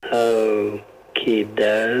Okie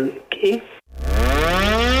dokie. 8,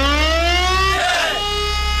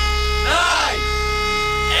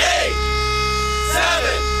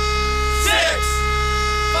 7, 6,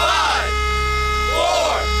 5,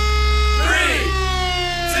 4, 3,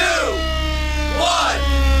 2,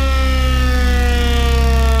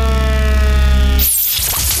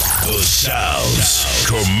 1. Sounds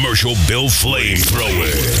commercial Bill Flamethrower.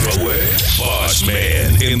 Boss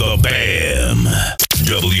Man in the BAM.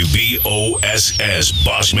 WBOSS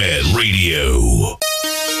Boss Man Radio.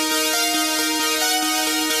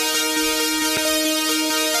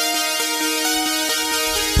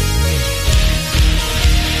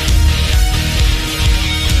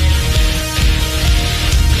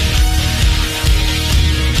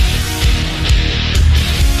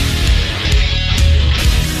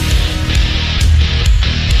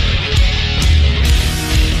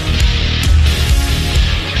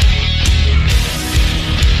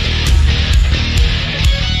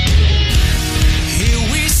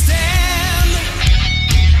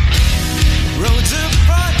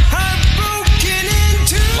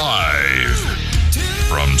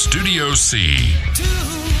 Studio C.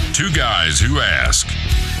 Two guys who ask.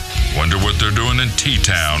 Wonder what they're doing in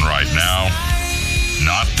T-Town right now?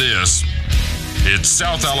 Not this. It's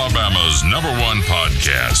South Alabama's #1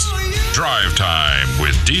 podcast, Drive Time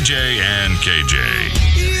with DJ and KJ.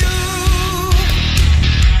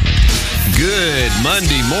 Good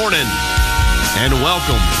Monday morning and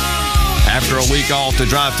welcome. After a week off to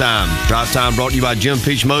Drive Time. Drive Time brought to you by Jim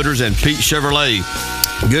Peach Motors and Pete Chevrolet.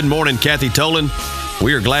 Good morning, Kathy Tolan.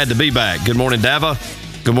 We are glad to be back. Good morning, Dava.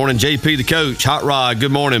 Good morning, JP the coach. Hot Rod.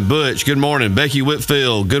 Good morning, Butch. Good morning, Becky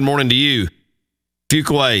Whitfield. Good morning to you.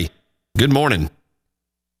 Fuquay. Good morning.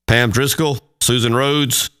 Pam Driscoll. Susan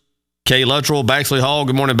Rhodes. Kay Luttrell. Baxley Hall.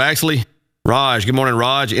 Good morning, Baxley. Raj. Good morning,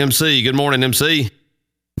 Raj. MC. Good morning, MC.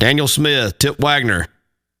 Daniel Smith. Tip Wagner.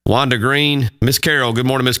 Wanda Green. Miss Carol. Good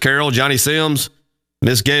morning, Miss Carol. Johnny Sims.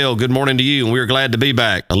 Miss Gail. Good morning to you, and we are glad to be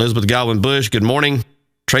back. Elizabeth Godwin Bush. Good morning.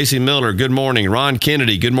 Tracy Miller, good morning. Ron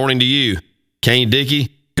Kennedy, good morning to you. Kane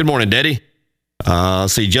Dickey, good morning, Daddy.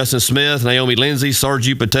 See Justin Smith, Naomi Lindsay,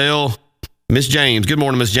 Sarju Patel, Miss James, good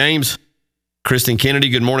morning, Miss James. Kristen Kennedy,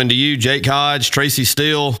 good morning to you. Jake Hodge, Tracy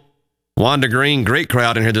Steele, Wanda Green, great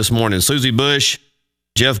crowd in here this morning. Susie Bush,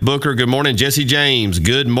 Jeff Booker, good morning. Jesse James,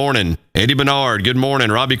 good morning. Eddie Bernard, good morning.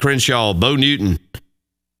 Robbie Crenshaw, Bo Newton,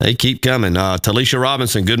 they keep coming. Talisha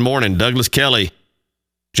Robinson, good morning. Douglas Kelly,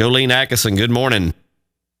 Jolene Atkinson, good morning.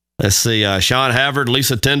 Let's see, Sean Havard,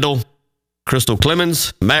 Lisa Tyndall, Crystal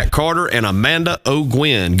Clemens, Matt Carter, and Amanda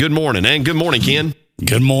O'Gwen. Good morning, and good morning, Ken.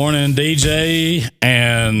 Good morning, DJ.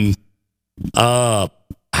 And how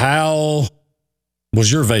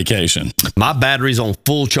was your vacation? My battery's on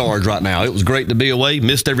full charge right now. It was great to be away.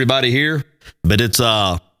 Missed everybody here, but it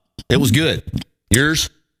was good.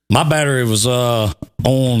 Yours? My battery was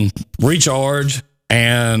on recharge,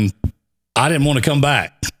 and I didn't want to come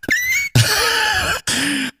back.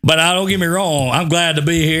 But don't get me wrong, I'm glad to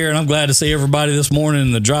be here, and I'm glad to see everybody this morning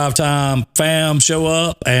in the Drive Time fam show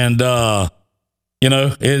up. And,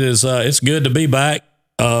 it's good to be back.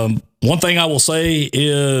 One thing I will say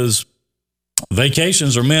is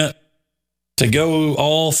vacations are meant to go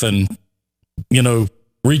off and,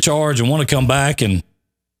 recharge and want to come back. And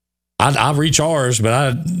I recharged, but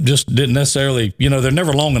I just didn't necessarily, they're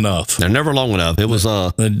never long enough. They're never long enough. It was,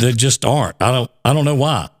 they just aren't. I don't know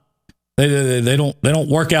why. They don't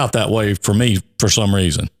work out that way for me for some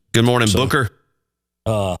reason. Good morning, Booker.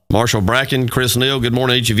 Marshall Bracken, Chris Neal. Good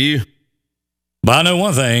morning, each of you. But I know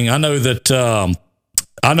one thing. I know that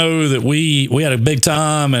we had a big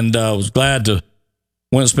time, and was glad to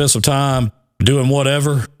went and spend some time doing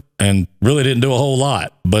whatever, and really didn't do a whole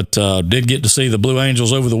lot. But did get to see the Blue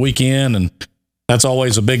Angels over the weekend, and that's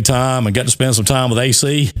always a big time. And got to spend some time with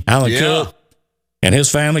AC, Alan Cook. And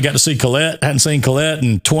his family. Got to see Colette. Hadn't seen Colette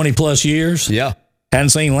in 20 plus years. Yeah. Hadn't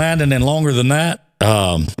seen Landon in longer than that.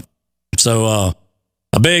 So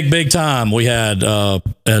a big time we had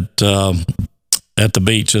at the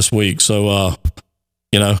beach this week. So,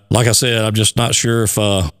 like I said, I'm just not sure if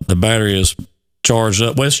the battery is charged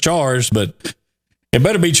up. Well, it's charged, but it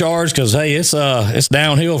better be charged because, hey, it's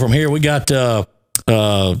downhill from here. We got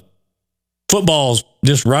football's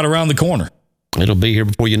just right around the corner. It'll be here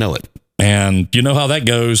before you know it. And you know how that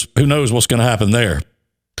goes. Who knows what's going to happen there?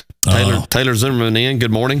 Taylor Zimmerman in.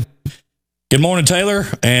 Good morning. Good morning, Taylor.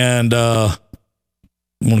 And I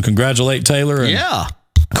want to congratulate Taylor and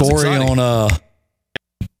Corey on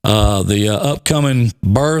the upcoming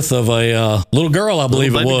birth of a little girl, I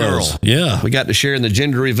believe it was. Girl. Yeah. We got to share in the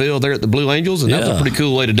gender reveal there at the Blue Angels, and that was a pretty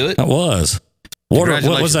cool way to do it. That was. What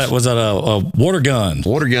was that? Was that a water gun?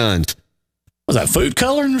 Water guns. Was that food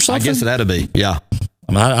coloring or something? I guess it had to be. Yeah.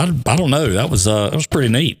 I mean, I don't know. That was pretty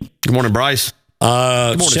neat. Good morning, Bryce. Good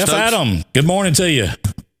morning, Chef Stokes. Adam, good morning to you.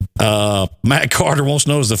 Matt Carter wants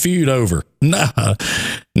to know, is the feud over? No.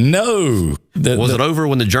 Was it over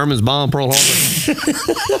when the Germans bombed Pearl Harbor?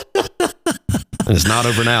 And it's not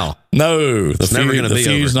over now. No, It's never going to be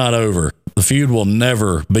feud's over. not over. The feud will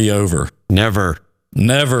never be over. Never.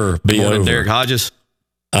 Never be Good morning, over. Derek Hodges.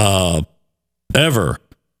 Ever.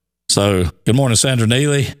 So, good morning, Sandra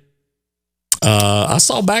Neely. I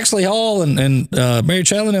saw Baxley Hall and Mary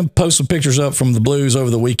Chandler post some pictures up from the Blues over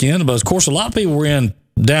the weekend. But, of course, a lot of people were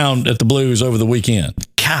down at the Blues over the weekend.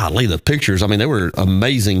 Golly, the pictures. I mean, they were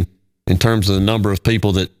amazing in terms of the number of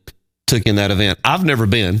people that took in that event. I've never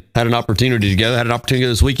been, had an opportunity to go, had an opportunity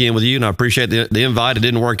this weekend with you, and I appreciate the invite. It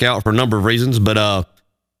didn't work out for a number of reasons, but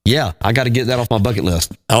yeah, I got to get that off my bucket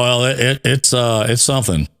list. Oh, well, it's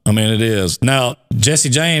something. I mean, it is. Now, Jesse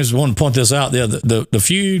James wanted to point this out. The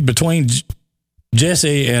feud between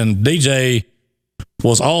Jesse and DJ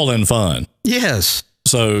was all in fun. Yes.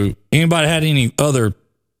 So, anybody had any other?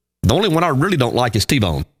 The only one I really don't like is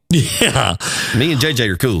T-Bone. Yeah. Me and JJ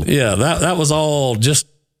are cool. Yeah, that was all just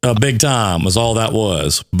a big time was all that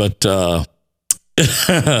was. But Good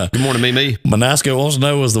morning, Mimi. Manasco wants to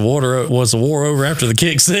know, was the war over after the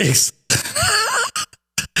kick six?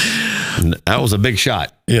 That was a big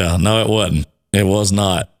shot. Yeah, no, it wasn't. It was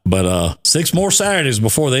not. But 6 more Saturdays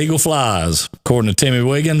before the Eagle flies, according to Timmy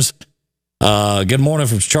Wiggins. Good morning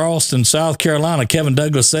from Charleston, South Carolina. Kevin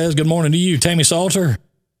Douglas says, good morning to you, Tammy Salter.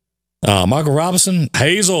 Michael Robinson,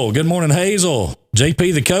 Hazel. Good morning, Hazel.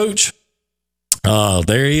 JP, the coach.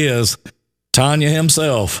 There he is. Tanya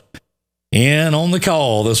himself in on the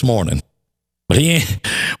call this morning. But he ain't.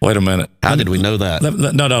 Wait a minute. How did we know that?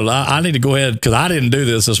 No. I need to go ahead because I didn't do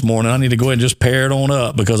this morning. I need to go ahead and just pair it on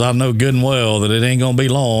up because I know good and well that it ain't going to be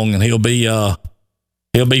long and he'll be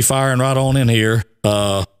firing right on in here.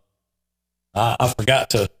 I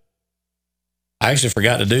actually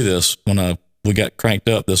forgot to do this when we got cranked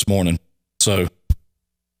up this morning. So,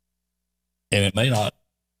 and it may not.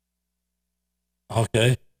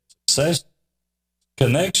 Okay. Success.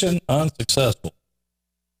 Connection unsuccessful.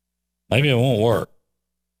 Maybe it won't work.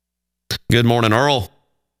 Good morning, Earl.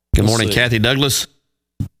 Good morning, see. Kathy Douglas.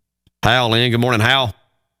 Hal in. Good morning, Hal.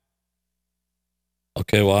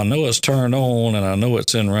 Okay, well, I know it's turned on and I know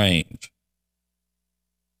it's in range.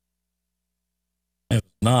 If it's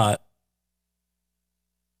not,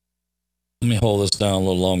 let me hold this down a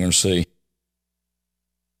little longer and see.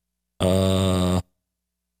 Okay,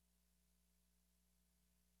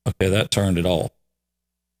 that turned it off.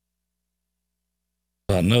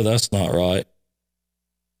 I know that's not right.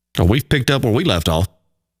 Oh, we've picked up where we left off.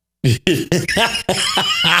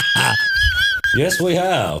 Yes, we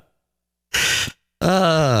have.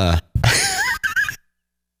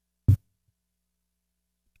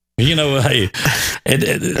 You know, hey,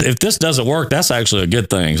 if this doesn't work, that's actually a good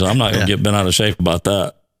thing. So I'm not going to get bent out of shape about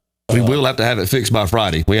that. We will have to have it fixed by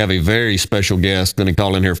Friday. We have a very special guest going to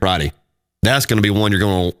call in here Friday. That's going to be one you're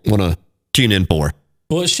going to want to tune in for.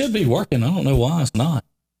 Well, it should be working. I don't know why it's not.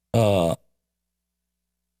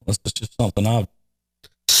 This is just something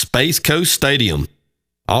Space Coast Stadium.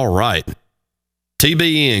 All right.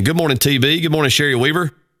 TBN. Good morning, TB. Good morning, Sherry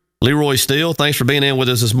Weaver. Leroy Steele, thanks for being in with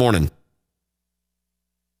us this morning.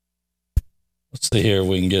 Let's see here if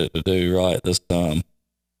we can get it to do right this time.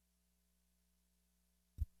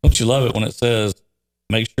 Don't you love it when it says,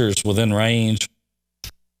 make sure it's within range?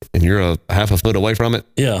 And you're a half a foot away from it?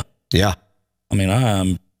 Yeah. Yeah. I mean,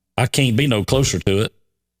 I can't be no closer to it.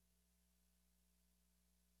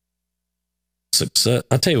 Success.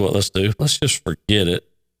 I tell you what, let's do. Let's just forget it.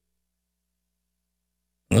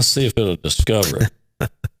 Let's see if it'll discover it.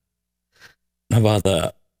 How about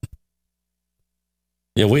that?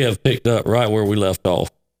 Yeah, we have picked up right where we left off.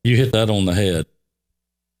 You hit that on the head.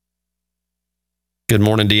 Good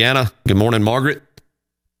morning, Deanna. Good morning, Margaret.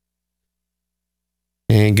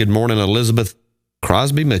 And good morning, Elizabeth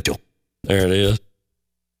Crosby Mitchell. There it is.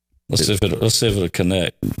 Let's see if it'll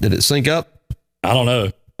connect. Did it sync up? I don't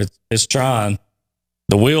know. It's trying.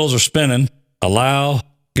 The wheels are spinning. Allow.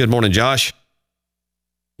 Good morning, Josh.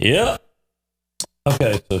 Yep.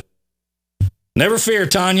 Okay. So never fear,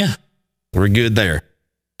 Tanya. We're good there.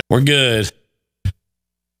 We're good.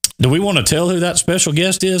 Do we want to tell who that special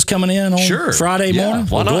guest is coming in on Friday morning?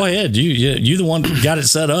 Why not? Go ahead. You the one who got it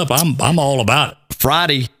set up. I'm all about it.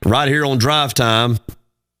 Friday, right here on Drive Time,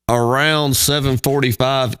 around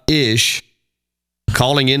 7:45-ish,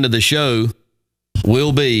 calling into the show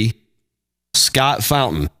will be Scott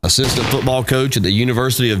Fountain, assistant football coach at the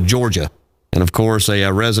University of Georgia. And, of course,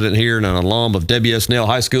 a resident here and an alum of W.S. Snell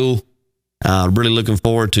High School. Really looking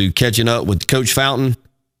forward to catching up with Coach Fountain,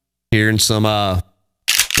 hearing some,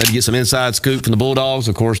 maybe get some inside scoop from the Bulldogs.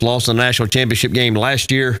 Of course, lost in the national championship game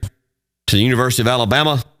last year to the University of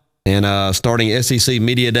Alabama. And starting SEC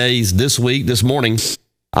Media Days this morning,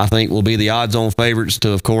 I think will be the odds-on favorites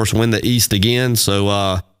to, of course, win the East again.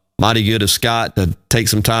 So mighty good of Scott to take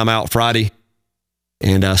some time out Friday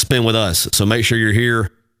and spend with us. So make sure you're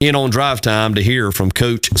here in on Drive Time to hear from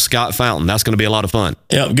Coach Scott Fountain. That's going to be a lot of fun.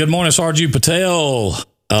 Yep. Good morning, Sarju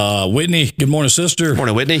Patel. Whitney, good morning, sister. Good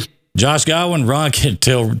morning, Whitney. Josh Godwin, Ron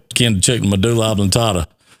Kentel, Ken Chick, Medulla Oblongata.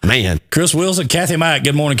 Man. Chris Wilson, Kathy Mack.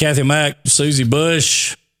 Good morning, Kathy Mack. Susie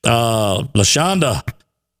Bush, LaShonda,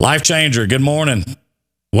 Life Changer. Good morning.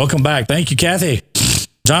 Welcome back. Thank you, Kathy.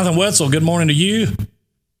 Jonathan Wetzel, good morning to you.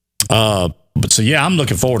 I'm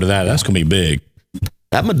looking forward to that. That's going to be big.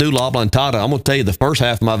 That Medulla Oblongata, I'm going to tell you, the first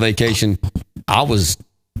half of my vacation, Was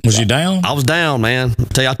you down? I was down, man. I'll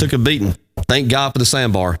tell you, I took a beating. Thank God for the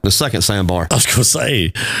sandbar, the second sandbar. I was going to say.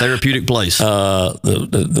 Therapeutic place.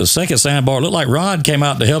 The second sandbar looked like Ron came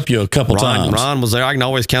out to help you a couple times. Ron was there. I can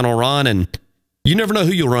always count on Ron, and you never know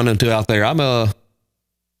who you'll run into out there. I met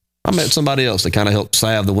somebody else that kind of helped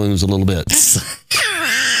salve the wounds a little bit.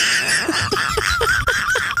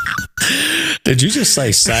 Did you just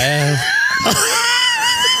say salve?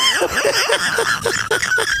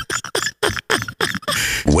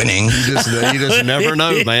 Winning. You just never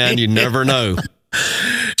know, man. You never know.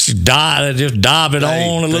 Just dive it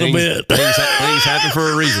on a little bit. Things happen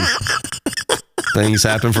for a reason. Things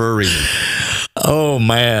happen for a reason. Oh,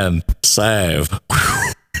 man. Salve.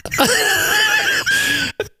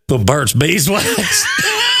 The Burt's Beeswax.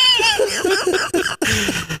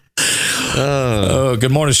 Oh,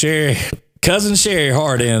 good morning, Sherry. Cousin Sherry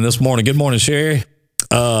Hard in this morning. Good morning, Sherry.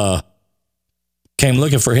 Came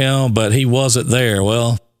looking for him, but he wasn't there.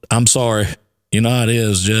 Well, I'm sorry. You know how it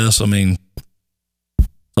is, Jess. I mean,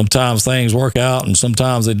 sometimes things work out and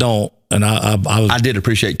sometimes they don't. And I did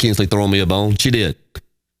appreciate Kinsley throwing me a bone. She did.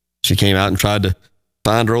 She came out and tried to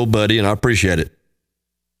find her old buddy, and I appreciate it.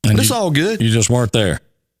 But it's all good. You just weren't there.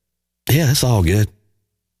 Yeah, it's all good.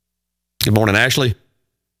 Good morning, Ashley.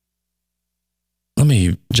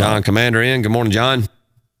 John Commander in. Good morning, John.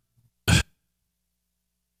 A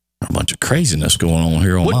bunch of craziness going on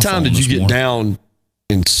here on my phone. What time did you get down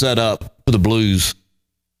and set up for the Blues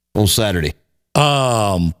on Saturday?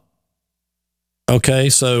 Okay,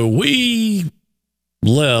 so we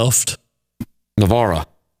left Navarra.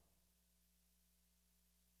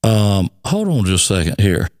 Hold on just a second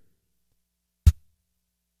here.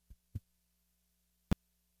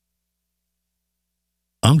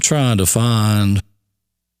 I'm trying to find.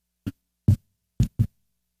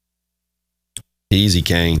 Easy,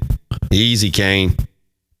 Kane. Easy, Kane.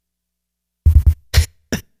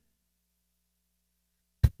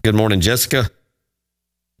 Good morning, Jessica.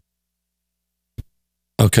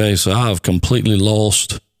 Okay, so I've completely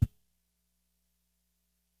lost.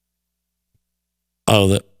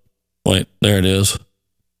 Wait, there it is.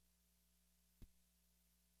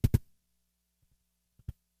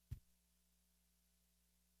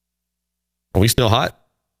 Are we still hot?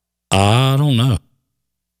 I don't know.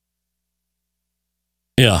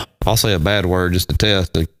 Yeah. I'll say a bad word just to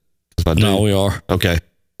test. If I do. No, we are. Okay,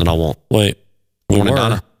 then I won't. Wait. We Morning, were.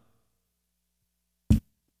 Donna.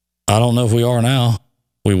 I don't know if we are now.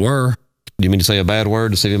 We were. Do you mean to say a bad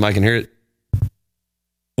word to see if anybody can hear it?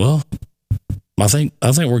 Well, I think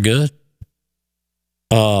we're good.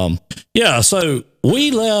 Yeah, so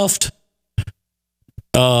we left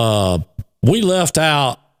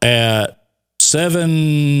out at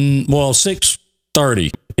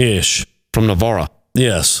 6:30-ish. From Navarra.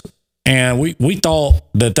 Yes. And we thought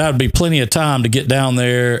that would be plenty of time to get down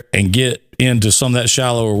there and get into some of that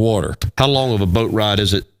shallower water. How long of a boat ride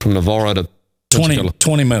is it from Navarra to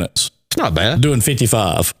 20 minutes. It's not bad. Doing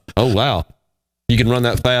 55. Oh, wow. You can run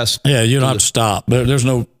that fast? Yeah, you don't have to stop. There's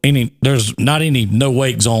not any no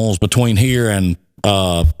wake zones between here and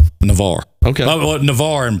Navarre. Okay.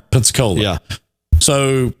 Navarre and Pensacola. Yeah.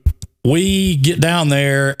 So we get down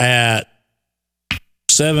there at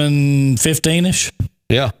 7:15-ish.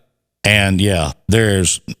 Yeah. And yeah,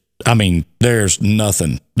 there's nothing.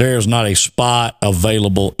 There's not a spot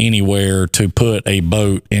available anywhere to put a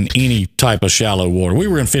boat in any type of shallow water. We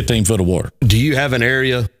were in 15 foot of water. Do you have an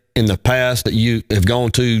area in the past that you have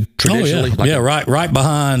gone to traditionally? Oh, yeah. Right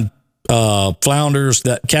behind Flounders,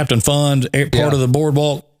 that Captain Fund part of the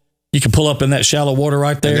boardwalk. You can pull up in that shallow water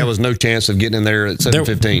right there. And there was no chance of getting in there at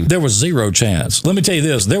 7:15. There was zero chance. Let me tell you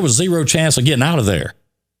this. There was zero chance of getting out of there.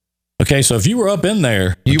 Okay, so if you were up in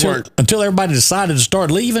there until everybody decided to start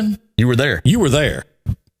leaving, you were there. You were there.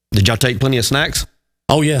 Did y'all take plenty of snacks?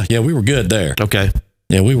 Oh yeah, we were good there. Okay.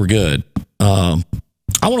 Yeah, we were good. I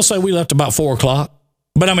want to say we left about 4:00,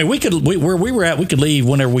 but I mean, where we were at, we could leave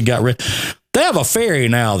whenever we got ready. They have a ferry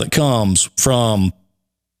now that comes from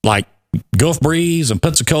like Gulf Breeze and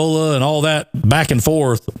Pensacola and all that back and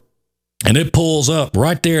forth, and it pulls up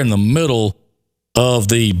right there in the middle of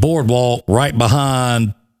the boardwalk, right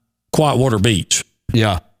behind Quietwater Beach.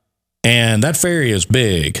 Yeah. And that ferry is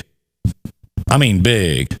big. I mean,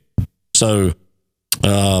 big. So,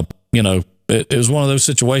 it was one of those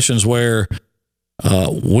situations where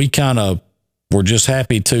we kind of were just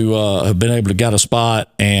happy to have been able to get a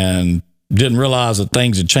spot and didn't realize that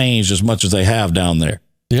things had changed as much as they have down there.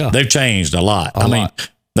 Yeah, they've changed a lot. I mean,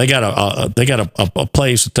 they got a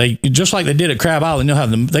place that they, just like they did at Crab Island. You'll have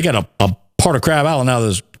them. They got a part of Crab Island now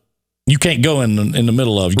that's you can't go in the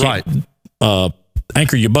middle of. You can't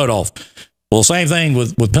anchor your boat off. Well, same thing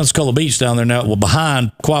with Pensacola Beach down there now. Well,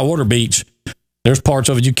 behind Quietwater Beach, there's parts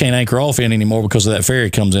of it you can't anchor off in anymore because of that ferry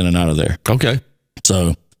comes in and out of there. Okay.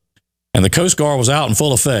 So, and the Coast Guard was out in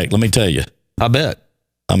full effect, let me tell you. I bet.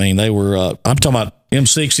 I mean, they were, I'm talking about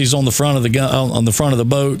M60s on the front of the gun, on the front of the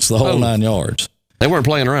boats, the whole 9 yards. They weren't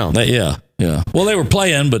playing around. Yeah. Well, they were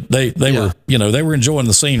playing, but they were, they were enjoying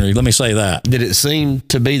the scenery. Let me say that. Did it seem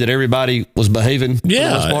to be that everybody was behaving?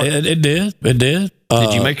 Yeah, it did. It did.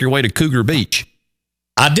 Did you make your way to Cougar Beach?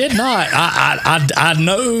 I did not.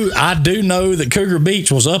 I do know that Cougar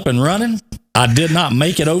Beach was up and running. I did not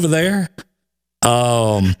make it over there.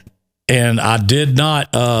 And I did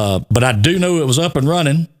not, but I do know it was up and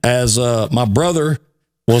running as my brother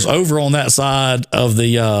was over on that side of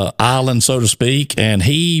the island, so to speak, and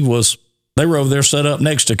they were over there set up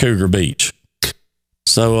next to Cougar Beach.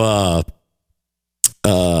 So,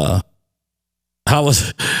 how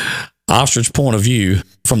was Ostrich point of view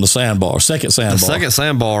from the sandbar, second sandbar? The second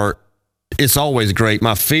sandbar, it's always great.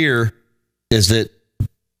 My fear is that,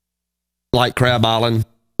 like Crab Island,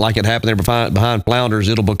 like it happened there behind Flounders,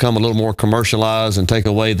 it'll become a little more commercialized and take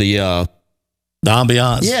away the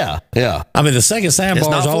ambiance. Yeah. I mean, the second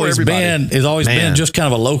sandbar has always been just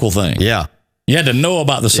kind of a local thing. Yeah. You had to know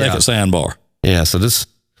about the second sandbar. Yeah. So this.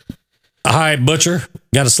 All right, Butcher,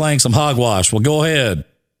 got to slang some hogwash. Well, go ahead.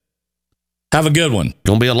 Have a good one.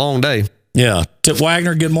 Gonna be a long day. Yeah. Tip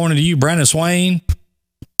Wagner, good morning to you. Brandon Swain.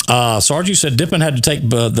 Sarge, you said Dippin had to take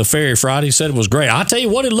the ferry Friday. He said it was great. I'll tell you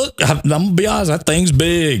what, I'm going to be honest, that thing's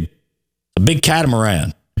big. A big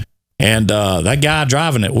catamaran. And that guy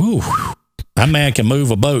driving it, woo, that man can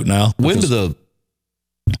move a boat now. When does the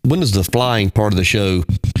flying part of the show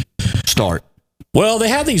start? Well, they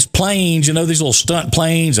have these planes, these little stunt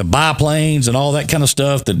planes and biplanes and all that kind of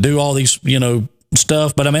stuff that do all these,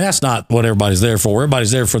 stuff. But I mean, that's not what everybody's there for.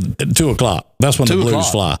 Everybody's there for 2:00. That's when the Blues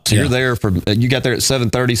fly. So you're there you got there at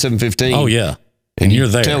 7:30, 7:15. Oh yeah. And you're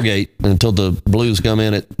there. Tailgate until the Blues come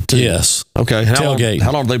in at 2. Yes. Okay. Tailgate.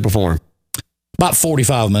 How long do they perform? About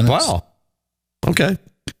 45 minutes. Wow. Okay.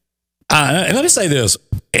 And let me say this,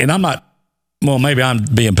 and maybe I'm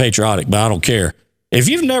being patriotic, but I don't care. If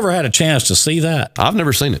you've never had a chance to see that, I've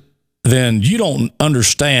never seen it, then you don't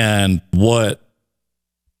understand what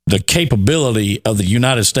the capability of the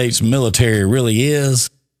United States military really is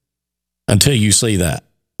until you see that.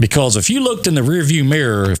 Because if you looked in the rearview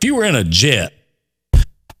mirror, if you were in a jet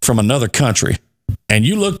from another country and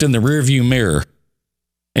you looked in the rearview mirror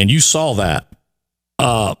and you saw that,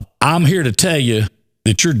 I'm here to tell you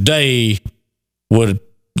that your day would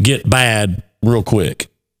get bad real quick.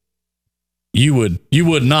 You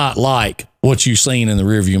would not like what you've seen in the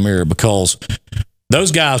rearview mirror, because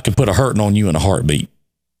those guys could put a hurting on you in a heartbeat.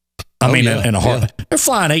 In a heart. Yeah. They're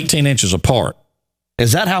flying 18 inches apart.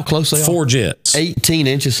 Is that how close they are? 4 jets. 18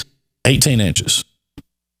 inches? 18 inches.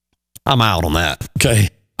 I'm out on that. Okay.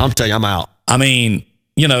 I'm telling you, I'm out. I mean,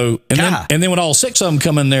 and then when all 6 of them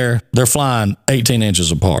come in there, they're flying 18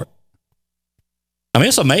 inches apart. I mean,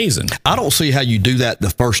 it's amazing. I don't see how you do that the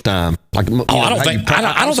first time. I don't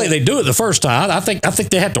think they do it the first time. I think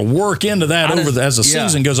they have to work into that as the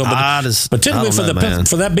season goes on. But typically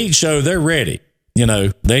for that beach show, they're ready.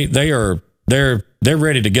 They're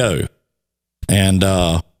ready to go. And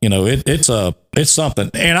it's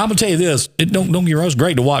something. And I'm gonna tell you this, don't get me wrong, it's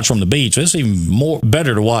great to watch from the beach. It's even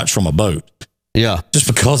better to watch from a boat. Yeah. Just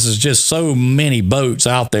because there's just so many boats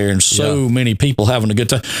out there and so many people having a good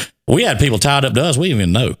time. We had people tied up to us we didn't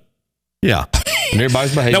even know. Yeah. And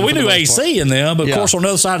everybody's behaving. Now, we knew AC in them, but of course on the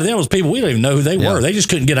other side of them was people we didn't even know who they were. They just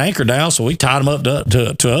couldn't get anchored down, so we tied them up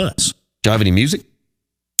to us. Did you have any music?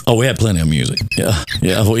 Oh, we had plenty of music. Yeah.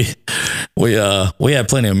 We had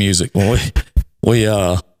plenty of music. When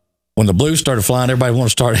the Blues started flying, everybody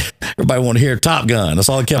wanted to hear Top Gun. That's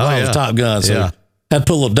all they kept on was Top Gun. So had to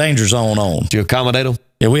put a little danger zone on. Did you accommodate them?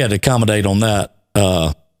 Yeah, we had to accommodate on that.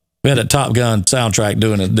 We had a Top Gun soundtrack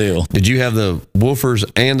doing a deal. Did you have the woofers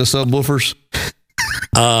and the subwoofers?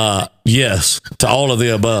 Yes, to all of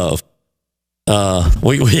the above.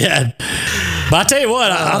 We had, but I tell you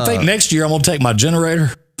what, I think next year I'm going to take my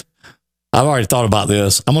generator. I've already thought about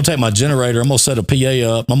this. I'm going to take my generator. I'm going to set a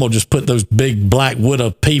PA up. I'm going to just put those big black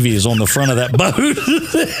Widow PVs on the front of that boat.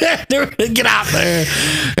 Get out there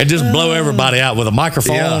and just blow everybody out with a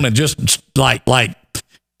microphone and just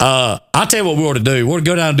I'll tell you what we ought to do. We ought to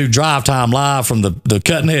go down and do Drive Time live from the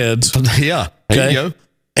Cutting Heads. Yeah. There you go.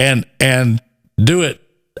 And do it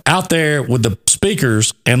out there with the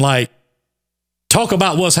speakers and talk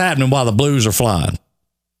about what's happening while the Blues are flying.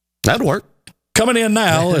 That'd work. Coming in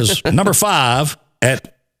now is number 5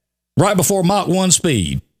 at right before Mach 1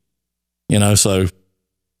 speed. So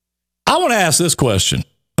I want to ask this question,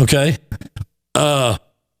 okay? I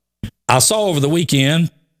saw over the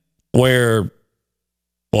weekend where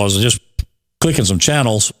I was just clicking some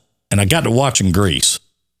channels and I got to watching Grease.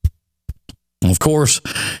 And of course,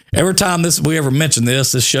 every time we ever mention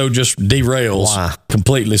this show just derails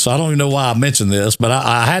completely. So I don't even know why I mentioned this, but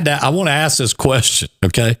I want to ask this question,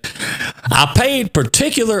 okay? I paid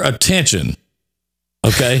particular attention,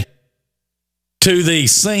 okay, to the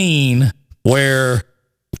scene where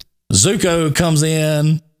Zuko comes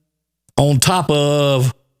in on top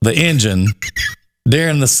of the engine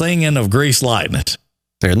during the singing of Grease Lightning.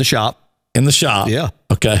 They're in the shop. Yeah.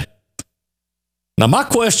 Okay. Now, my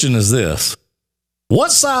question is this.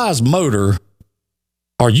 What size motor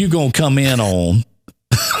are you going to come in on?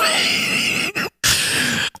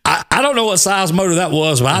 I don't know what size motor that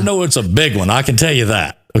was, but I know it's a big one. I can tell you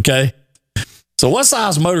that. Okay. So what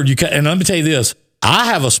size motor do you and let me tell you this. I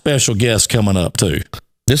have a special guest coming up too.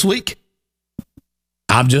 This week?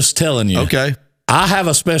 I'm just telling you. Okay. I have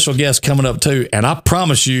a special guest coming up too. And I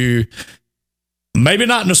promise you, maybe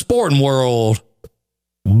not in the sporting world,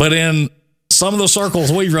 but in some of the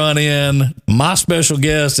circles we run in, my special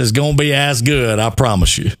guest is going to be as good, I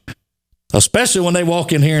promise you. Especially when they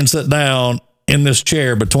walk in here and sit down in this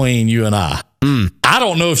chair between you and I. I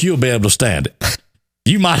don't know if you'll be able to stand it.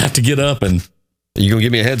 You might have to get up and... You going to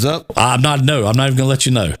give me a heads up? I'm not even going to let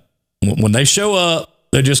you know. When they show up,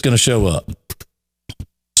 they're just going to show up.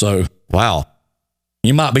 So... Wow.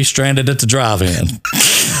 You might be stranded at the drive-in.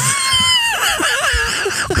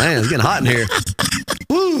 Man, it's getting hot in here.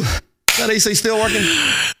 Woo. That AC still working?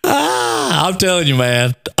 I'm telling you,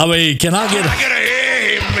 man. I mean, can I get a...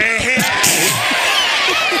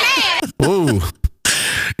 Ooh.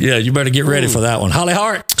 Yeah, you better get ready for that one. Holly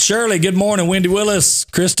Hart, Shirley, good morning. Wendy Willis,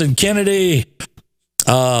 Kristen Kennedy.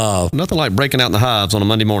 Nothing like breaking out in the hives on a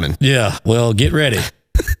Monday morning. Yeah, well, get ready.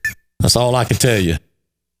 That's all I can tell you.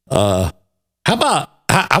 How about,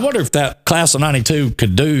 I wonder if that class of 92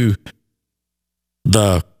 could do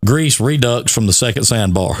the grease redux from the second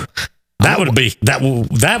sandbar. That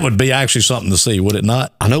would be actually something to see, would it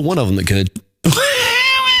not? I know one of them that could.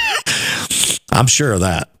 I'm sure of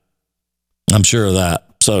that.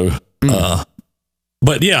 So,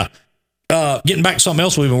 but yeah, getting back to something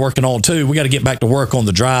else we've been working on too. We got to get back to work on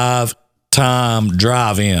the drive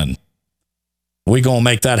in. We're going to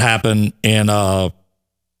make that happen in,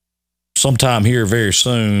 sometime here very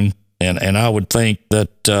soon. And I would think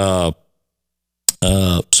that,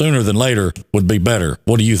 sooner than later would be better.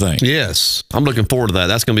 What do you think? Yes, I'm looking forward to that.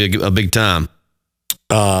 That's going to be a big time.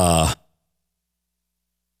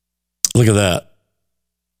 Look at that.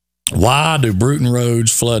 Why do Bruton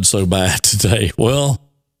roads flood so bad today? Well,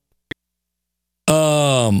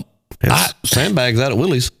 sandbags out at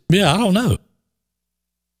Willie's. Yeah, I don't know.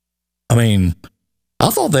 I mean, I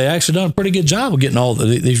thought they actually done a pretty good job of getting all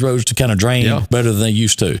these roads to kind of drain better than they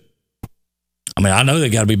used to. I mean, I know they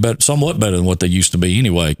got to be somewhat better than what they used to be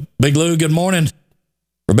anyway. Big Lou, good morning.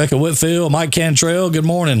 Rebecca Whitfield, Mike Cantrell, good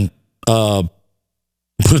morning. Put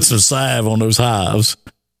some salve on those hives.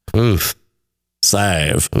 Oof.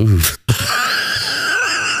 Salve. Oof.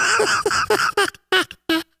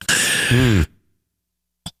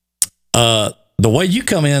 The way you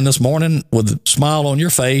come in this morning with a smile on your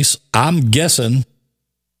face, I'm guessing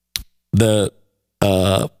that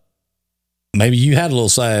maybe you had a little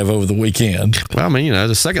salve over the weekend. Well, I mean,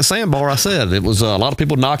 the second sandbar, I said, it was a lot of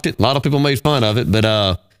people knocked it. A lot of people made fun of it,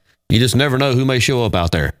 but you just never know who may show up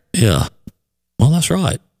out there. Yeah. Well, that's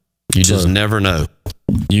right. You just never know.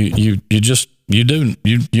 You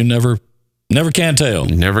never can tell.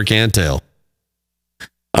 You never can tell.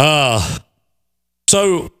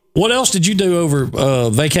 So what else did you do over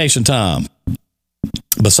vacation time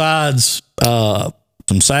besides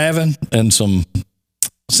some salving and some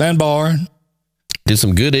sandbar? Did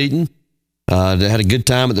some good eating. Had a good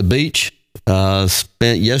time at the beach.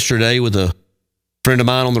 Spent yesterday with a friend of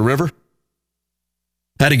mine on the river.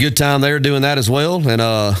 Had a good time there doing that as well. And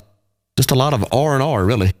just a lot of R&R,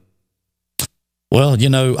 really. Well,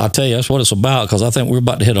 I tell you, that's what it's about, because I think we're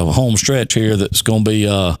about to hit a home stretch here that's going to be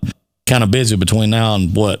kind of busy between now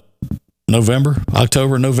and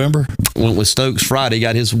October, November. Went with Stokes Friday,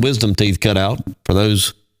 got his wisdom teeth cut out. For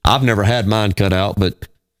those, I've never had mine cut out, but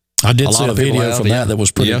I did see a video from that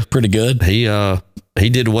was pretty good. He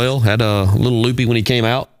did well, had a little loopy when he came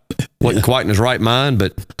out. Wasn't quite in his right mind,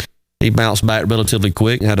 but he bounced back relatively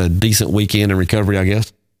quick and had a decent weekend in recovery, I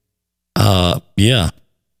guess. Yeah.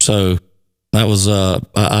 So that was,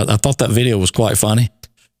 I thought that video was quite funny.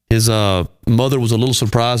 His mother was a little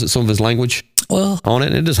surprised at some of his language on it.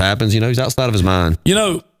 And it just happens, he's outside of his mind.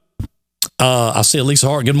 I see Elisa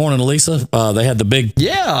Hart. Good morning, Elisa. They had the big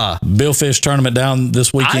Billfish tournament down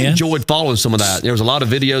this weekend. I enjoyed following some of that. There was a lot of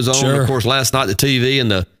videos on. Sure. Of course, last night the TV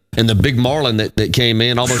and the big marlin that came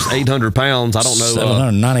in, almost 800 pounds. I don't know.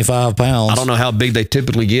 795 pounds. I don't know how big they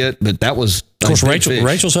typically get, but that was of course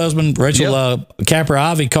Rachel's husband, Capper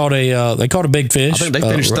Ivy, caught a big fish. I think they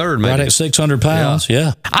finished third, maybe. Right at 600 pounds.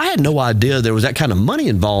 Yeah. I had no idea there was that kind of money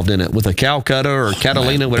involved in it with a Calcutta or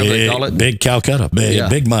Catalina, whatever they call it. Big Calcutta.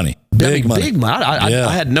 Big money. Big money. Big money.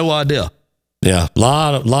 I had no idea. Yeah, a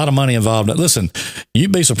lot of money involved. Listen,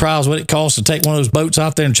 you'd be surprised what it costs to take one of those boats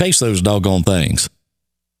out there and chase those doggone things.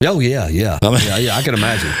 Oh, yeah. I mean, I can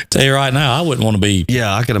imagine. Tell you right now, I wouldn't want to be.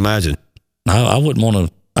 Yeah, I can imagine. I wouldn't want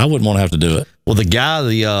to have to do it. Well, the guy,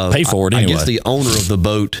 pay for it anyway. I guess the owner of the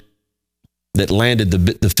boat that landed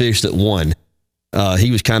the fish that won, he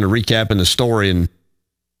was kind of recapping the story, and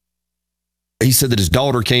he said that his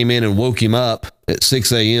daughter came in and woke him up at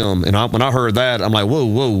 6 a.m. And when I heard that, I'm like,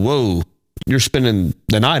 whoa. You're spending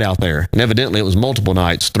the night out there. And evidently it was multiple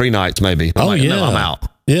nights, 3 nights maybe. I'm like, no, I'm out.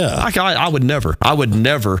 Yeah. I would never,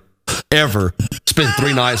 ever spend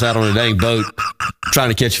 3 nights out on a dang boat trying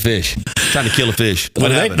to catch a fish, trying to kill a fish.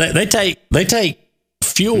 They take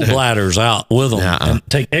fuel bladders out with them and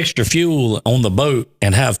take extra fuel on the boat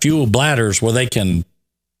and have fuel bladders where they can,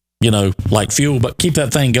 like fuel, but keep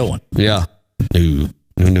that thing going. Yeah. No.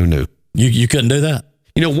 You couldn't do that?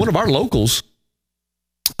 One of our locals,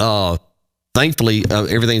 thankfully,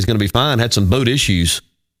 everything's going to be fine, had some boat issues.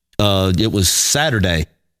 It was Saturday.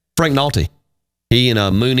 Frank Nolte, he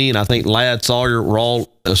and Mooney and I think Ladd Sawyer were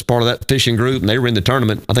all as part of that fishing group, and they were in the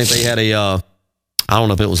tournament. I think they had I don't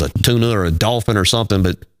know if it was a tuna or a dolphin or something,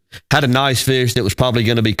 but had a nice fish that was probably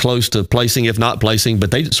going to be close to placing, if not placing,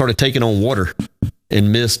 but they started taking on water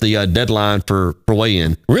and missed the deadline for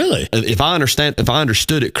weigh-in. Really? If I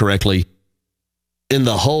understood it correctly, in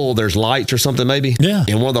the hole there's lights or something maybe. Yeah.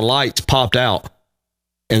 And one of the lights popped out,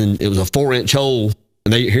 and it was a 4-inch hole.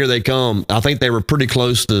 And here they come. I think they were pretty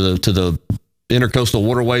close to the intercoastal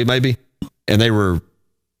waterway maybe, and they were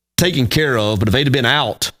taken care of. But if they'd have been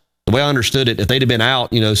out, the way I understood it, if they'd have been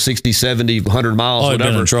out, 60, 70, 100 miles,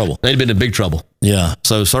 whatever, been in trouble. They'd have been in big trouble. Yeah.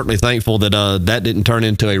 So certainly thankful that that didn't turn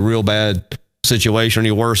into a real bad situation,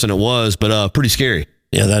 any worse than it was, but pretty scary.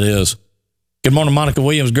 Yeah, that is. Good morning, Monica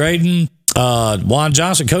Williams Graydon, Juan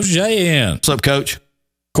Johnson, Coach J in. What's up, Coach?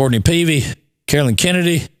 Courtney Peavy, Carolyn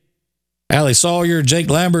Kennedy, Allie Sawyer, Jake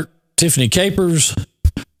Lambert, Tiffany Capers.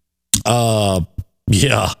 A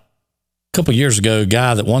couple years ago, a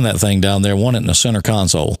guy that won that thing down there won it in the center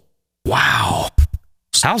console. Wow.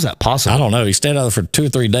 How's that possible? I don't know. He stayed out there for 2 or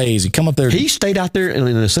 3 days. He come up there. He stayed out there in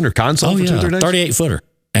the center console for 2 or 3 days? 38-footer.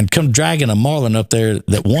 And come dragging a marlin up there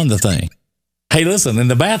that won the thing. Hey, listen, and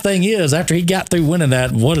the bad thing is, after he got through winning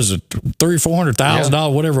that, what is it, $300,000 or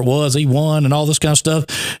 $400,000, whatever it was, he won and all this kind of stuff.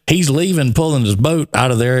 He's leaving, pulling his boat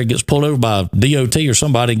out of there. It gets pulled over by DOT or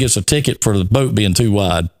somebody and gets a ticket for the boat being too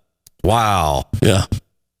wide. Wow. Yeah.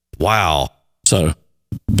 Wow. So,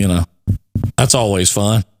 that's always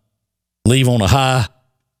fun. Leave on a high.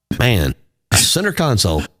 Man, center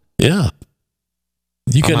console. Yeah.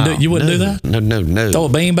 You wouldn't do that? No. Throw a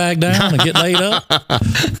beanbag down and get laid up?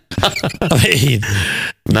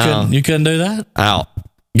 You couldn't do that? Out.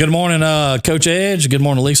 Good morning, Coach Edge. Good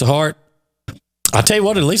morning, Lisa Hart. I tell you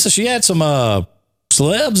what, Lisa, she had some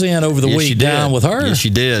celebs in over the week down with her. Yes, she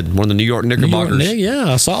did. One of the New York Knickerbockers.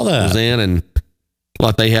 Yeah, I saw that. Was in, and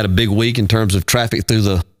like they had a big week in terms of traffic through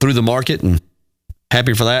the market, and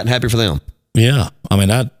happy for that and happy for them. Yeah, I mean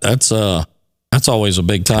that's always a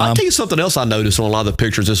big time. I'll tell you something else I noticed on a lot of the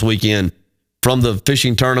pictures this weekend from the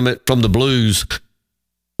fishing tournament, from the Blues.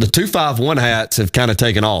 The 251 hats have kind of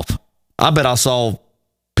taken off. I bet I saw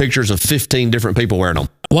pictures of 15 different people wearing them.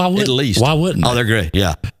 At least. Why wouldn't? Oh, they're great.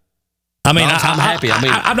 Yeah. I mean, I'm happy.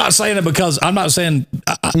 I'm not saying it because I'm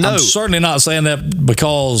certainly not saying that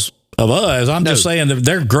because of us. I'm just saying that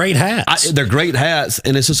they're great hats. They're great hats,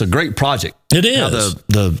 and it's just a great project. It is. Now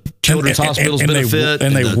the children's hospitals benefit.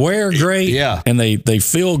 They wear great. Yeah. And they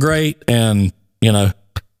feel great. And, you know.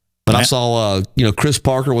 But I saw, Chris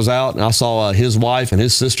Parker was out, and I saw his wife and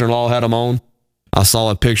his sister-in-law had them on. I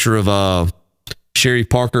saw a picture of Sherry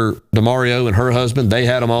Parker DeMario and her husband. They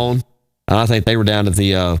had them on. And I think they were down at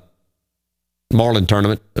the Marlin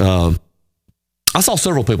tournament. I saw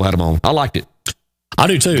several people had them on. I liked it. I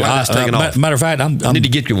do too. Matter of fact, I need to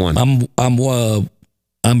get you one. I'm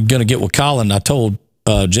gonna get with Colin. I told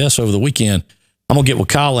Jess over the weekend I'm gonna get with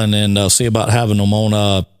Colin and see about having them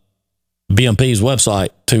on BMP's website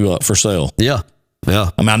for sale. Yeah.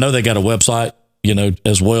 I mean, I know they got a website,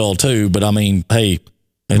 as well too. But I mean, hey,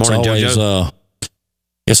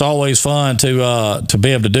 it's always fun to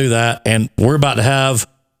be able to do that. And we're about to have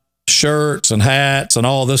shirts and hats and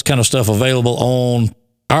all this kind of stuff available on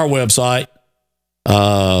our website.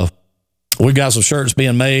 We've got some shirts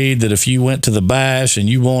being made that if you went to the bash and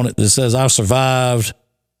you want it that says I survived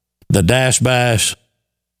the Dash Bash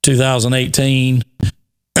 2018,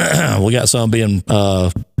 we got some being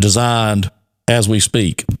designed as we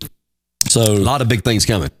speak. So a lot of big things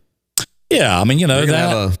coming. Yeah, I mean, we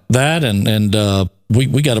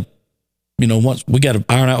got to once we got to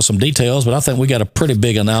iron out some details, but I think we got a pretty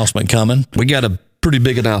big announcement coming.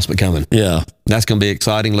 Yeah. That's going to be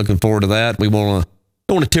exciting. Looking forward to that. We don't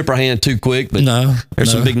want to tip our hand too quick, but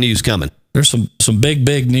there's some big news coming. There's some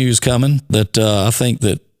big news coming that I think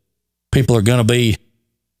that people are going to be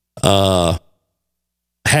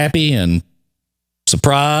happy and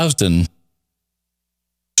surprised and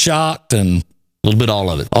shocked and a little bit all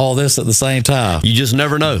of it. All this at the same time. You just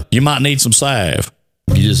never know. You might need some salve.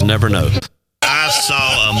 You just never know. I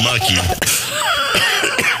saw a monkey.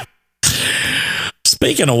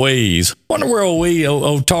 Speaking of Weeze, wonder where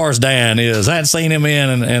old Tars Dan is. I hadn't seen him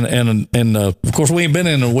in, and of course we ain't been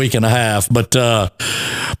in a week and a half. But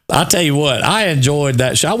I tell you what, I enjoyed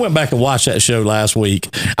that show. I went back and watched that show last week.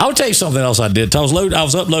 I would tell you something else I did. I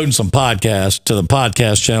was uploading some podcasts to the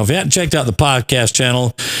podcast channel. If you hadn't checked out the podcast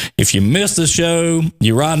channel, if you missed the show,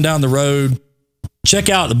 you're riding down the road, check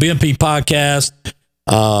out the BMP podcast.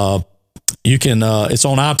 You can, it's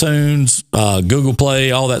on iTunes, Google Play,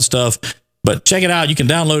 all that stuff. But check it out. You can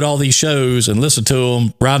download all these shows and listen to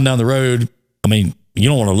them riding down the road. I mean, you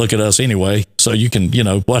don't want to look at us anyway, so you can,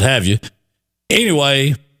 what have you.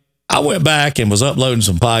 Anyway, I went back and was uploading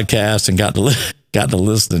some podcasts and got to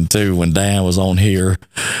listening to when Dan was on here.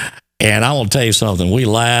 And I want to tell you something. We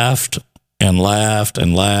laughed and laughed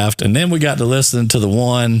and laughed. And then we got to listen to the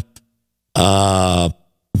one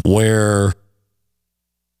where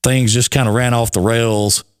things just kind of ran off the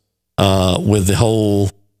rails with the whole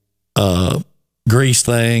Grease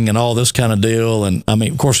thing and all this kind of deal. And I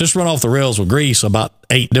mean, of course, this run off the rails with Grease about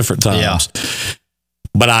 8 different times. Yeah.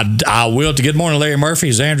 But I will, to Good Morning Larry Murphy,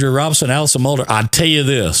 is Andrew Robinson, Allison Mulder. I tell you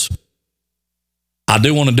this, I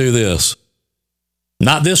do want to do this.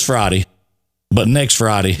 Not this Friday, but next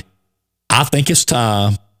Friday. I think it's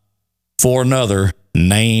time for another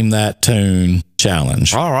Name That Tune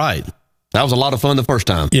challenge. All right. That was a lot of fun the first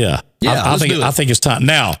time. Yeah. I think it's time.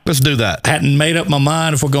 Now, let's do that. Hadn't made up my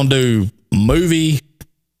mind if we're going to do movie,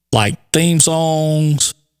 like theme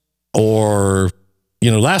songs, or,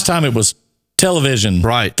 last time it was television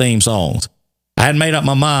theme songs. I hadn't made up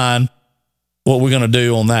my mind what we're going to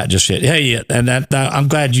do on that just yet. Hey, and I'm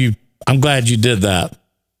glad you did that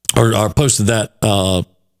or posted that,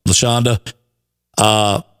 LaShonda.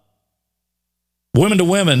 Women to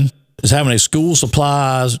Women is having a school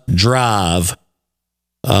supplies drive,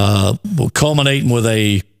 culminating with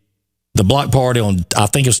the block party on, I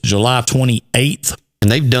think it's July 28th.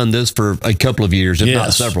 And they've done this for a couple of years, if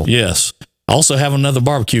not several. Yes. Also have another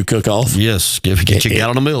barbecue cook-off. Yes. Get your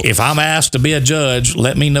gallon of milk. If I'm asked to be a judge,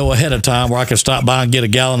 let me know ahead of time where I can stop by and get a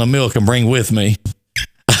gallon of milk and bring with me.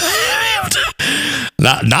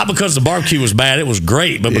 Not because the barbecue was bad, it was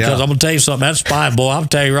great, but because I'm going to tell you something, that spice, boy, I'm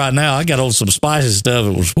tell you right now, I got on some spicy stuff.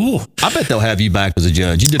 It was, whew. I bet they'll have you back as a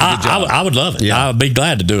judge. You did a good job. I would love it. Yeah. I would be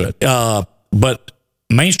glad to do it. But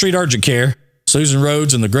Main Street Urgent Care, Susan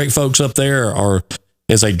Rhodes and the great folks up there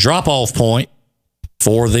is a drop-off point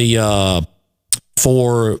for the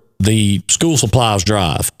school supplies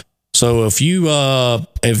drive. So if you've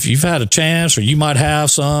had a chance, or you might have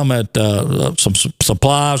some at some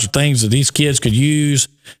supplies or things that these kids could use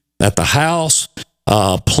at the house,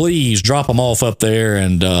 please drop them off up there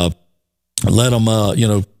and let them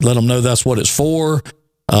know that's what it's for.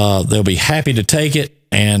 They'll be happy to take it,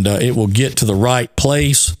 and it will get to the right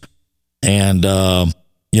place. And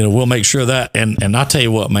we'll make sure that. And I tell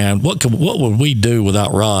you what, man, what would we do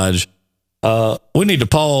without Raj We need to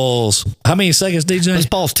pause. How many seconds, DJ? Let's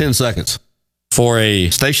pause 10 seconds. For a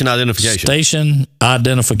station identification. Station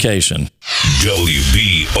identification.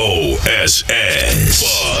 WBOSS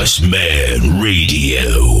Boss Man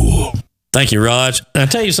Radio. Thank you, Raj. And I'll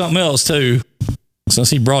tell you something else, too, since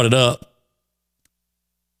he brought it up.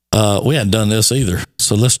 We hadn't done this either.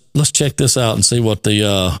 So let's check this out and see what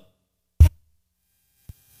the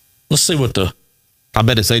I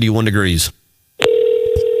bet it's 81 degrees.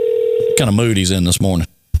 What kind of mood he's in this morning.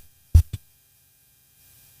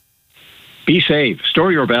 Be safe.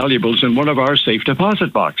 Store your valuables in one of our safe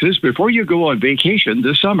deposit boxes before you go on vacation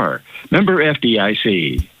this summer. Member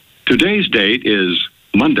FDIC. Today's date is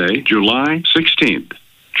Monday, July 16th.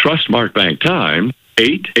 Trustmark Bank time,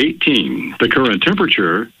 8:18. The current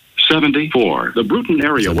temperature, 74. The Bruton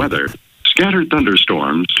area weather. Scattered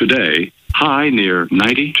thunderstorms today, high near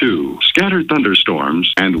 92. Scattered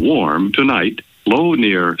thunderstorms and warm tonight, low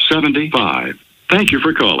near 75. Thank you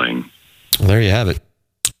for calling. Well, there you have it.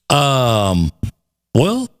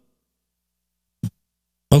 Well,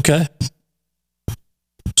 okay.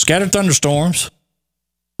 Scattered thunderstorms.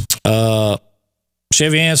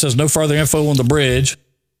 Chevy Ann says no further info on the bridge.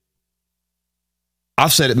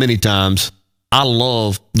 I've said it many times. I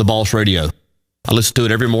love the Boss Radio. I listen to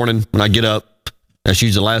it every morning when I get up. That's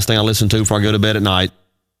usually the last thing I listen to before I go to bed at night.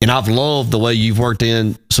 And I've loved the way you've worked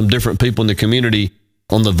in some different people in the community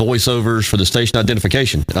on the voiceovers for the station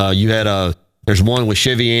identification. You had there's one with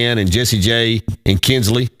Chevy Ann and Jesse J and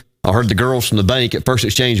Kinsley. I heard the girls from the bank at First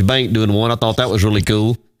Exchange Bank doing one. I thought that was really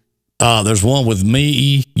cool. There's one with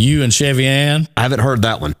me, you, and Chevy Ann. I haven't heard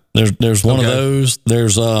that one. There's one of those.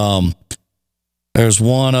 There's one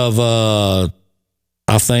of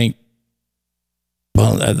I think.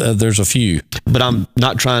 Well, there's a few, but I'm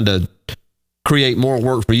not trying to create more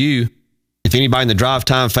work for you. If anybody in the Drive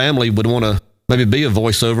Time family would want to maybe be a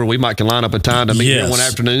voiceover, we might can line up a time to meet here one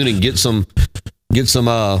afternoon and get some.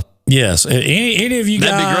 Yes, any of you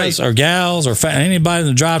guys or gals or anybody in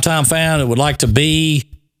the Drive Time fan that would like to do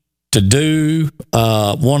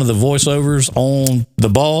one of the voiceovers on the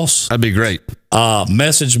Boss, that'd be great.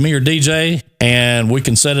 Message me or DJ, and we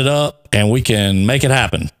can set it up and we can make it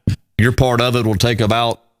happen. Your part of it will take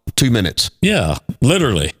about 2 minutes. Yeah,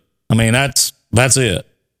 literally. I mean, that's it.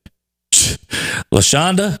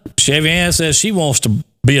 LaShonda, Chevy Ann says she wants to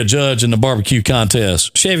be a judge in the barbecue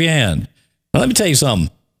contest. Chevy Ann, now let me tell you something.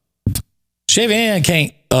 Chevy Ann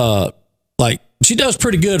can't, she does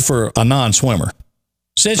pretty good for a non-swimmer.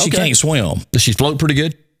 Says she can't swim. Does she float pretty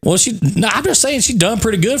good? Well, I'm just saying she done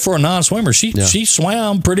pretty good for a non-swimmer. She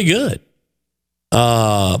swam pretty good.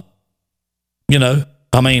 So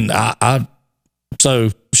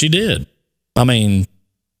she did. I mean,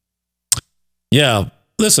 yeah,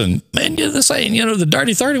 listen, man, you're the saying, the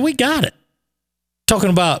Dirty 30, we got it. Talking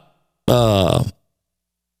about the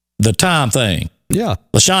time thing. Yeah.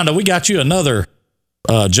 LaShonda, we got you another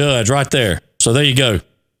judge right there. So there you go.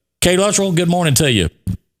 Kay Luttrell, good morning to you.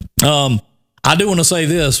 I do want to say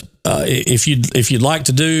this. If you'd like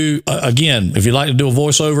to do, if you'd like to do a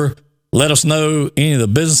voiceover, let us know. Any of the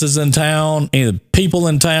businesses in town, any of the people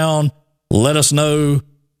in town, let us know.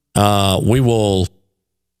 We will,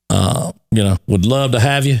 would love to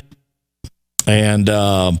have you. And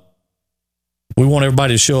we want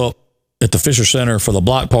everybody to show up at the Fisher Center for the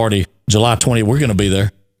block party, July 20th. We're going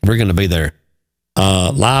to be there.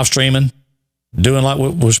 Live streaming, doing like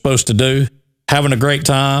what we're supposed to do, having a great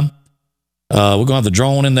time. We're going to have the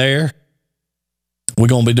drone in there. We're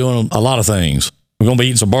going to be doing a lot of things. We're going to be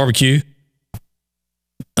eating some barbecue.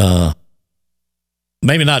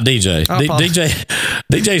 Maybe not DJ.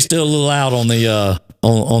 DJ's still a little out on the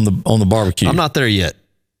on the barbecue. I'm not there yet.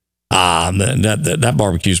 That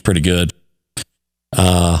barbecue is pretty good.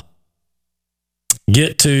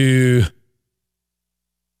 Get to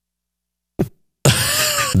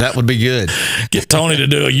that would be good. Get Tony to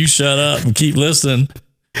do a "You shut up and keep listening."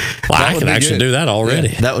 Well, I can actually do that already.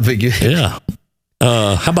 Yeah, that would be good. Yeah.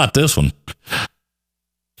 How about this one?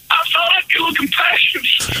 I thought I'd get a little compassion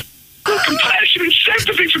and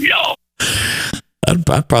sympathy from y'all.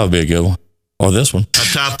 That'd probably be a good one. Or this one. I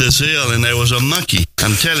topped this hill and there was a monkey.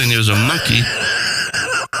 I'm telling you, it was a monkey.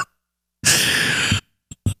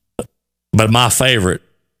 But my favorite,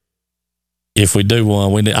 if we do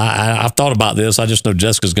one, I've thought about this. I just know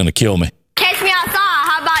Jessica's going to kill me. Catch me outside.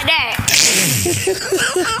 How about that?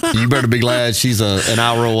 You better be glad she's an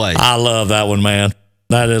hour away. I love that one, man.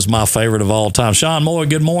 That is my favorite of all time. Sean Moore,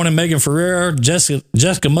 good morning. Megan Ferrer,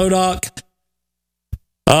 Jessica Modoc,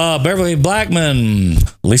 Beverly Blackman,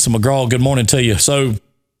 Lisa McGraw, good morning to you. So,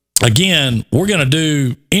 again, we're going to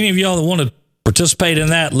do, any of y'all that want to participate in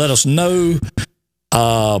that, let us know.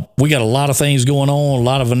 We got a lot of things going on, a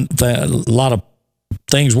lot of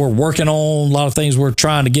things we're working on, a lot of things we're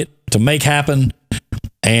trying to get to make happen,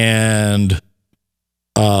 and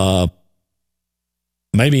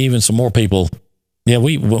maybe even some more people. Yeah,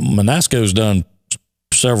 Manasco's done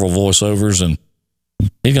several voiceovers, and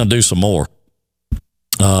he's going to do some more.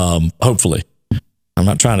 Hopefully. I'm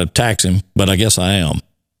not trying to tax him, but I guess I am.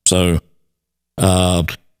 So,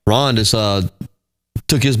 Ron just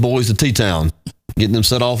took his boys to T-Town, getting them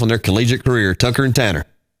set off on their collegiate career. Tucker and Tanner,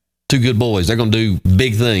 two good boys. They're going to do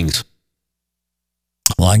big things.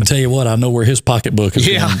 Well, I can tell you what, I know where his pocketbook is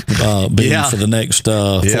going to be for the next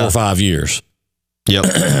 4 or 5 years. Yep.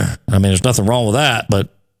 I mean, there's nothing wrong with that, but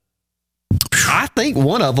I think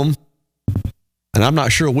one of them, and I'm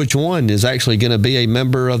not sure which one, is actually going to be a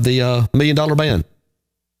member of the $1 Million Band.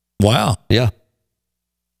 Wow. Yeah.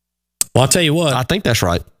 Well, I'll tell you what. I think that's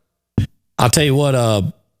right. I'll tell you what,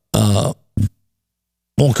 I want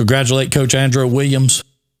to congratulate Coach Andrew Williams.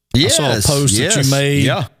 Yes. I saw a post that you made.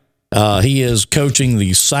 Yeah. He is coaching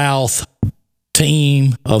the South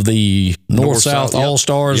team of the North-South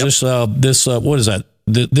All-Stars. Yep. This what is that?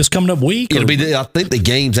 This coming up week? It'll be. I think the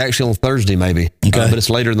game's actually on Thursday, maybe. Okay. But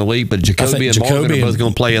it's later in the week. But Jacoby and Morgan are both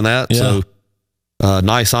going to play in that. Yeah. So,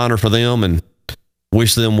 nice honor for them, and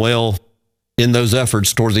wish them well in those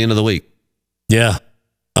efforts towards the end of the week. Yeah.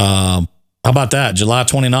 How about that? July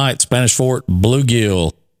 29th, Spanish Fort,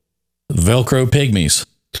 Bluegill, Velcro Pygmies.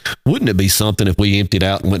 Wouldn't it be something if we emptied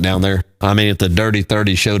out and went down there? I mean, if the Dirty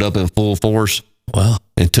 30 showed up in full force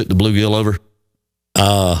and took the Bluegill over?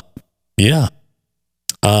 Yeah.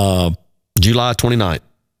 July 29th.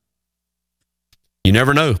 You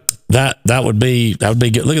never know. That would be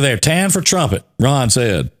good. Look at there. Tan for trumpet, Ron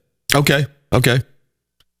said. Okay.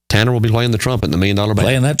 Tanner will be playing the trumpet in the $1 Million Band.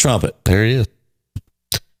 Playing that trumpet. There he is.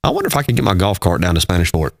 I wonder if I could get my golf cart down to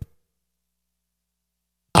Spanish Fort.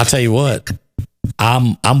 I'll tell you what.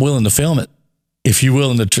 I'm willing to film it if you're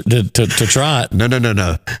willing to try it.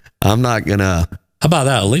 No. I'm not gonna. How about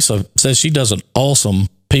that? Lisa says she does an awesome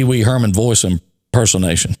Pee Wee Herman voice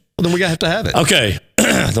impersonation. Well, then we have to have it. Okay.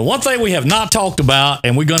 The one thing we have not talked about,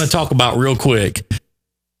 and we're going to talk about real quick,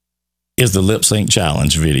 is the lip sync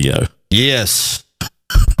challenge video. Yes,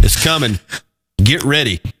 it's coming. Get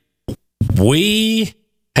ready. We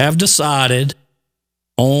have decided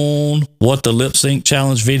on what the lip sync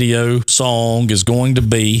challenge video song is going to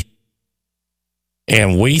be,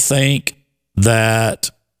 and we think that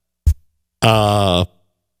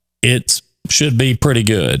it should be pretty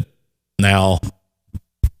good. Now,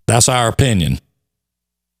 that's our opinion,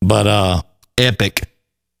 but epic.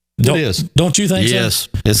 It is. Don't you think? Yes,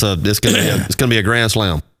 so? it's gonna be a grand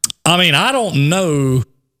slam. I mean, I don't know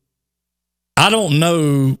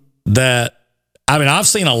that. I mean, I've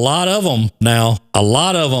seen a lot of them now. A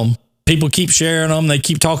lot of them. People keep sharing them. They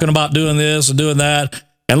keep talking about doing this and doing that.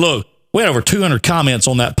 And look, we had over 200 comments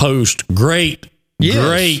on that post. Great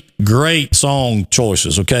song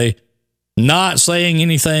choices. Okay. Not saying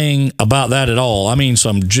anything about that at all. I mean,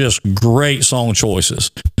 some just great song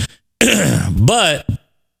choices. But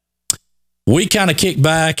we kind of kicked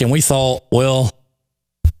back and we thought, well,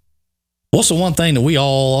 what's the one thing that we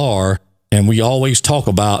all are and we always talk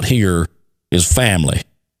about here is family.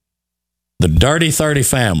 The Dirty 30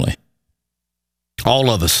 family. All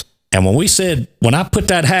of us. And when I put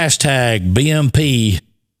that hashtag BMP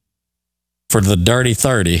for the Dirty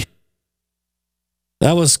 30,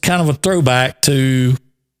 that was kind of a throwback to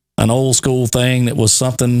an old school thing that was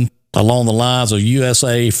something along the lines of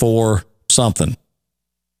USA for something.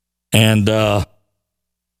 And, who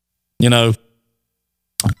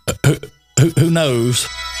knows?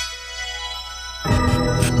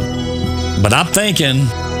 But I'm thinking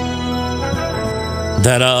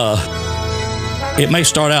that it may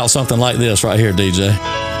start out something like this right here, DJ.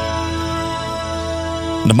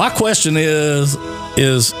 Now, my question is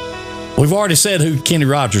we've already said who Kenny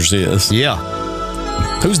Rogers is. Yeah.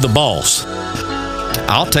 Who's the boss?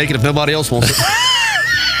 I'll take it if nobody else wants it.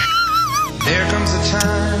 There comes a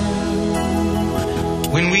time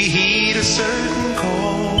when we heed a certain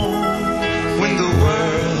call, when the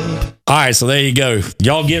world... All right, so there you go.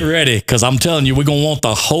 Y'all get ready, because I'm telling you, we're going to want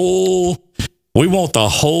the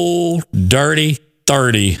whole Dirty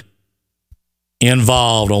 30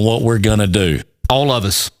 involved on what we're going to do. All of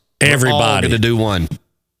us. Everybody. We're all going to do one.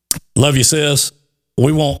 Love you, sis.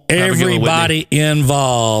 We want everybody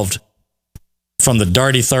involved from the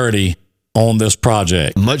Dirty 30 on this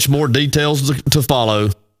project. Much more details to follow,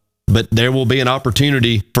 but there will be an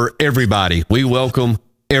opportunity for everybody. We welcome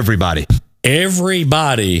everybody.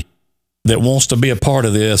 Everybody that wants to be a part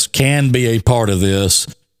of this can be a part of this,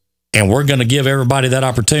 and we're going to give everybody that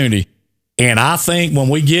opportunity. And I think when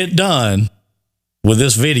we get done with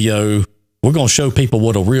this video, we're going to show people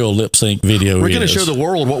what a real lip sync video is. We're going to show the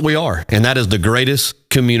world what we are, and that is the greatest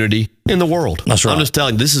community in the world. That's right. I'm just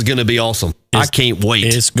telling you, this is going to be awesome. I can't wait.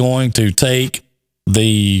 It's going to take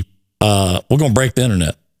we're going to break the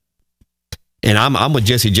internet. And I'm with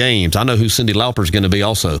Jesse James. I know who Cyndi Lauper is going to be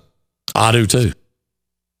also. I do too.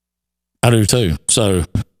 So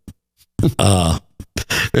it's going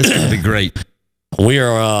to be great.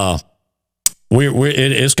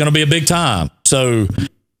 It's going to be a big time. So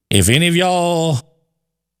if any of y'all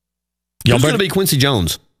Who's going to be Quincy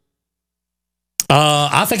Jones?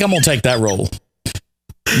 I think I'm going to take that role.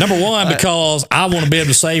 Number one, because I want to be able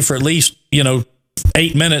to say for at least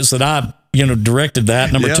 8 minutes that I directed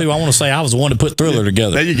that. Number two, I want to say I was the one to put Thriller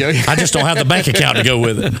together. There you go. I just don't have the bank account to go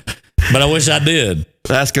with it, but I wish I did.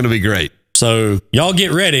 That's going to be great. So y'all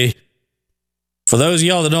get ready. For those of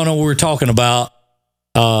y'all that don't know what we're talking about,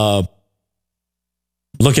 look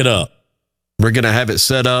it up. We're going to have it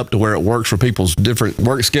set up to where it works for people's different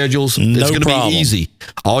work schedules. It's going to be easy.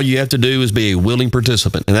 All you have to do is be a willing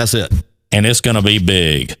participant, and that's it. And it's going to be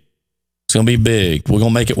big. It's going to be big. We're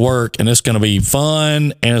going to make it work, and it's going to be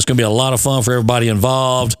fun, and it's going to be a lot of fun for everybody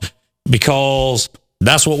involved because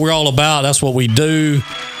that's what we're all about. That's what we do.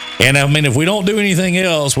 And I mean, if we don't do anything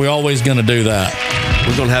else, we're always going to do that.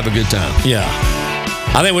 We're going to have a good time. Yeah.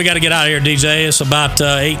 I think we got to get out of here, DJ. It's about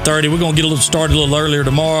 8:30. We're going to get started a little earlier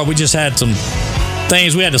tomorrow. We just had some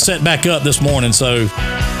things we had to set back up this morning. So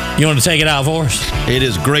you want to take it out for us? It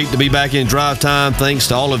is great to be back in Drive Time. Thanks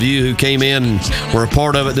to all of you who came in and were a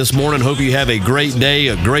part of it this morning. Hope you have a great day,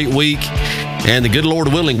 a great week. And the good Lord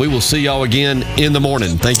willing, we will see y'all again in the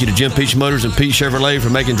morning. Thank you to Jim Peach Motors and Pete Chevrolet for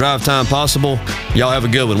making Drive Time possible. Y'all have a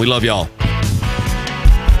good one. We love y'all.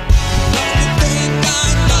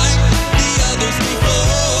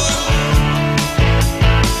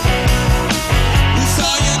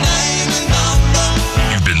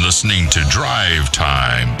 Listening to Drive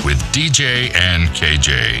Time with DJ and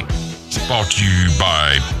KJ. Brought to you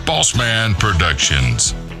by Bossman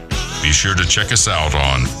Productions. Be sure to check us out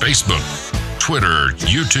on Facebook, Twitter,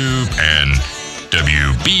 YouTube, and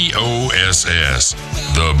WBOSS,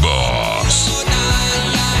 The Boss.